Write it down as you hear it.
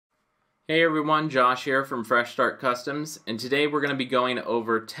Hey everyone, Josh here from Fresh Start Customs, and today we're going to be going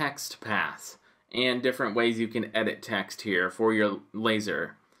over text paths and different ways you can edit text here for your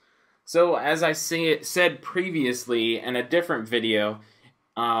laser. So as I said previously in a different video,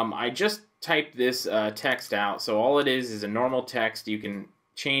 I just typed this text out. So all it is a normal text. You can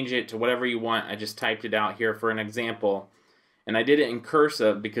change it to whatever you want. I just typed it out here for an example, and I did it in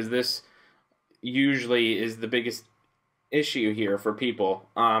cursive because this usually is the biggest issue here for people.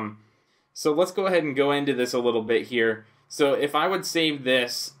 So let's go ahead and go into this a little bit here. So if I would save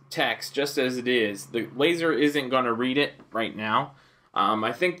this text just as it is, the laser isn't going to read it right now.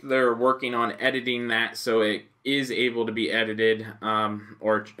 I think they're working on editing that so it is able to be edited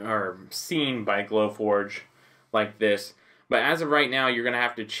or seen by Glowforge like this. But as of right now, you're going to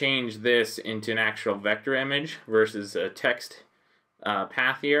have to change this into an actual vector image versus a text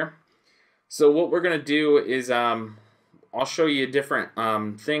path here. So what we're going to do is I'll show you different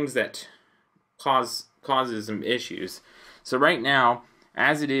things that causes some issues. So right now,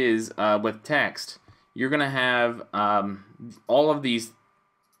 as it is with text, you're going to have all of these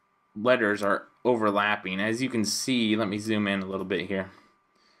letters are overlapping. As you can see, let me zoom in a little bit here.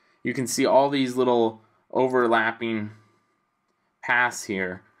 You can see all these little overlapping paths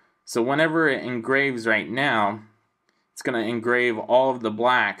here. So whenever it engraves right now, it's going to engrave all of the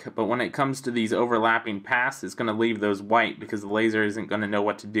black, but when it comes to these overlapping paths, it's going to leave those white because the laser isn't going to know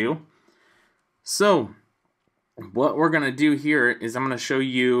what to do. So what we're going to do here is I'm going to show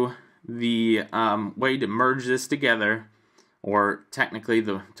you the way to merge this together, or technically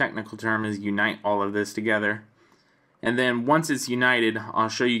the technical term is unite all of this together. And then once it's united, I'll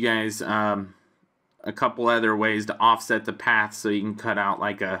show you guys a couple other ways to offset the path so you can cut out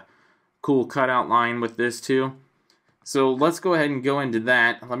like a cool cutout line with this too. So let's go ahead and go into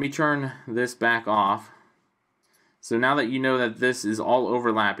that. Let me turn this back off. So now that you know that this is all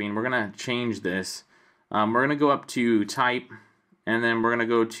overlapping, we're going to change this. We're going to go up to Type, and then we're going to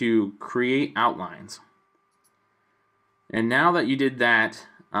go to Create Outlines. And now that you did that,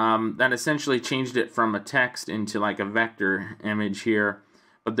 that essentially changed it from a text into like a vector image here,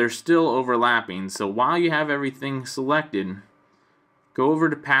 but they're still overlapping. So while you have everything selected, go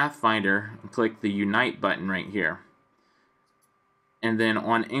over to Pathfinder and click the Unite button right here. And then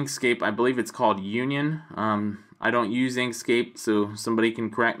on Inkscape, I believe it's called Union. I don't use Inkscape, so somebody can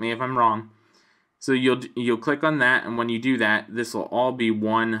correct me if I'm wrong. So you'll click on that, and when you do that, this will all be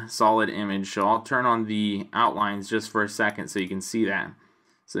one solid image. So I'll turn on the outlines just for a second so you can see that.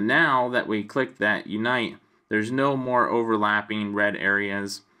 So now that we click that Unite, there's no more overlapping red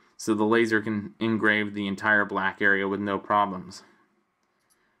areas, so the laser can engrave the entire black area with no problems.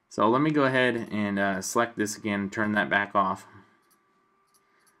 So let me go ahead and select this again, turn that back off.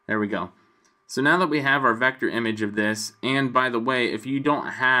 There we go. So now that we have our vector image of this, and by the way, if you don't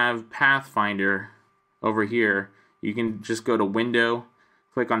have Pathfinder over here, you can just go to Window,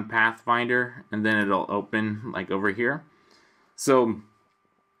 click on Pathfinder, and then it'll open like over here. So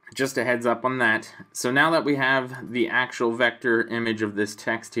just a heads up on that. So now that we have the actual vector image of this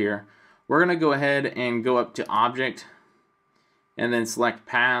text here, we're going to go ahead and go up to Object, and then select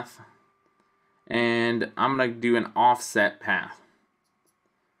Path, and I'm going to do an offset path.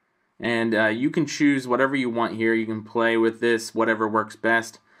 And you can choose whatever you want here. You can play with this, whatever works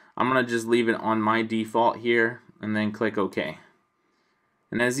best. I'm going to just leave it on my default here and then click OK.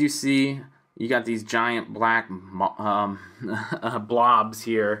 And as you see, you got these giant black blobs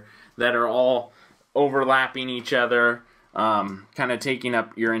here that are all overlapping each other, kind of taking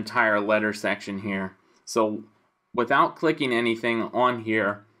up your entire letter section here. So without clicking anything on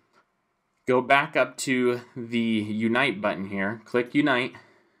here, go back up to the Unite button here, click Unite.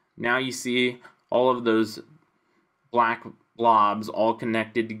 Now you see all of those black blobs all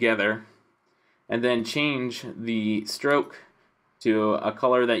connected together, and then change the stroke to a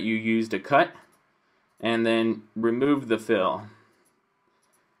color that you use to cut, and then remove the fill.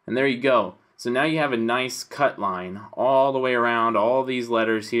 And there you go. So now you have a nice cut line all the way around all these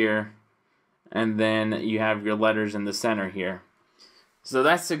letters here, and then you have your letters in the center here. So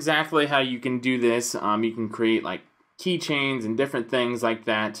that's exactly how you can do this. You can create like keychains and different things like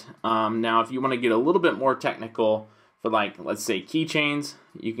that. Now if you want to get a little bit more technical for, like, let's say keychains,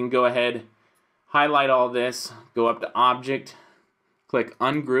 you can go ahead, highlight all this, go up to Object, click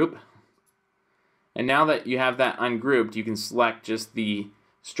Ungroup, and now that you have that ungrouped, you can select just the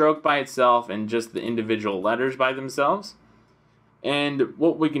stroke by itself and just the individual letters by themselves. And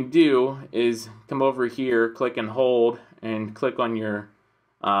what we can do is come over here, click and hold, and click on your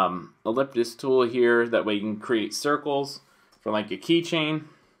ellipsis tool here. That way you can create circles for like a keychain,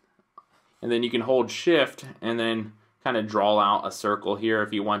 and then you can hold shift and then kind of draw out a circle here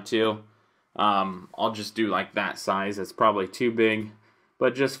if you want to. I'll just do like that size. It's probably too big,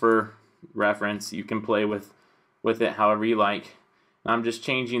 but just for reference, you can play with it however you like. I'm just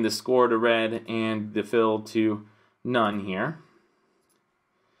changing the score to red and the fill to none here.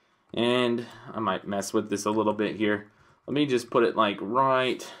 And I might mess with this a little bit here. Let me just put it like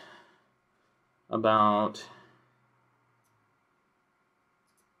right about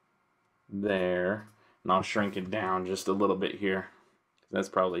there. And I'll shrink it down just a little bit here. That's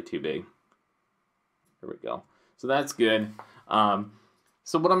probably too big. There we go. So that's good.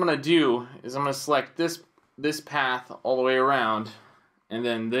 So what I'm going to do is I'm going to select this path all the way around, and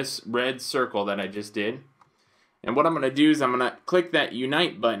then this red circle that I just did. And what I'm going to do is I'm going to click that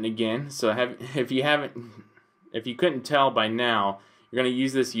Unite button again. So if you couldn't tell by now, you're going to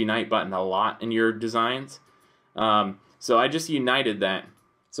use this Unite button a lot in your designs. So I just united that.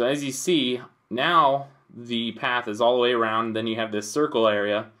 So as you see, now the path is all the way around. Then you have this circle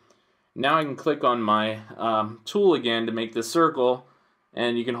area. Now I can click on my tool again to make the circle,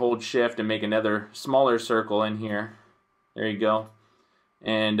 and you can hold shift and make another smaller circle in here. There you go.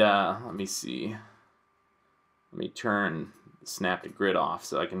 And let me see. Let me turn snap to grid off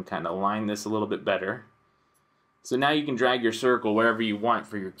so I can kind of line this a little bit better. So now you can drag your circle wherever you want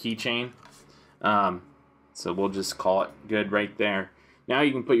for your keychain. So we'll just call it good right there. Now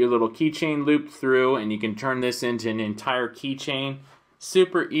you can put your little keychain loop through, and you can turn this into an entire keychain.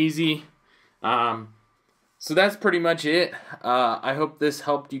 Super easy. So that's pretty much it. I hope this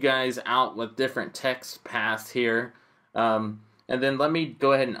helped you guys out with different text paths here. And then let me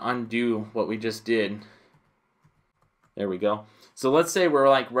go ahead and undo what we just did. There we go. So let's say we're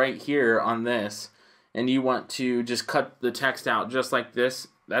like right here on this, and you want to just cut the text out just like this.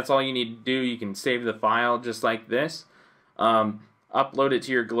 That's all you need to do. You can save the file just like this. Upload it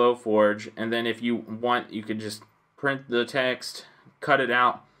to your Glowforge, and then if you want, you could just print the text, cut it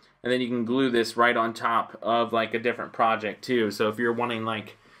out, and then you can glue this right on top of like a different project too. So if you're wanting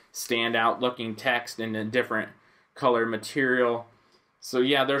like standout looking text in a different color material. So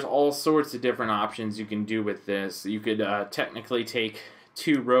yeah, there's all sorts of different options you can do with this. You could technically take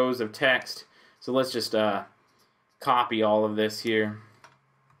 2 rows of text. So let's just copy all of this here.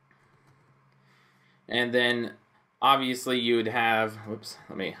 And then obviously you would have, whoops,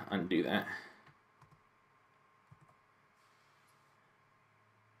 let me undo that.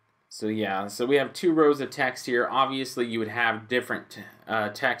 So yeah, so we have 2 rows of text here. Obviously you would have different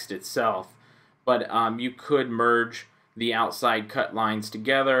text itself, but you could merge the outside cut lines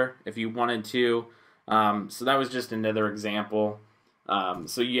together if you wanted to. So that was just another example.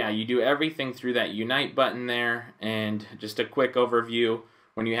 So yeah, you do everything through that Unite button there, and just a quick overview.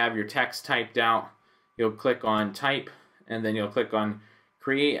 When you have your text typed out, you'll click on Type, and then you'll click on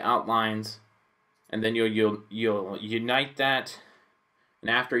Create Outlines, and then you'll unite that. And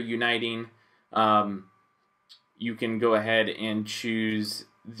after uniting, you can go ahead and choose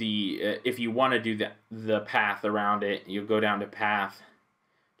the if you want to do the path around it. You'll go down to Path,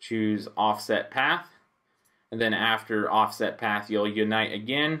 choose Offset Path, and then after Offset Path, you'll unite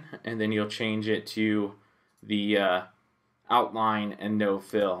again, and then you'll change it to the outline and no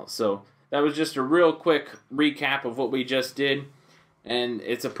fill. So that was just a real quick recap of what we just did, and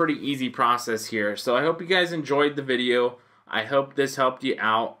it's a pretty easy process here. So I hope you guys enjoyed the video. I hope this helped you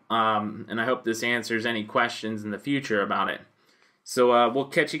out, and I hope this answers any questions in the future about it. So we'll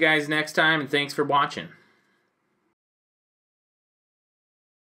catch you guys next time, and thanks for watching.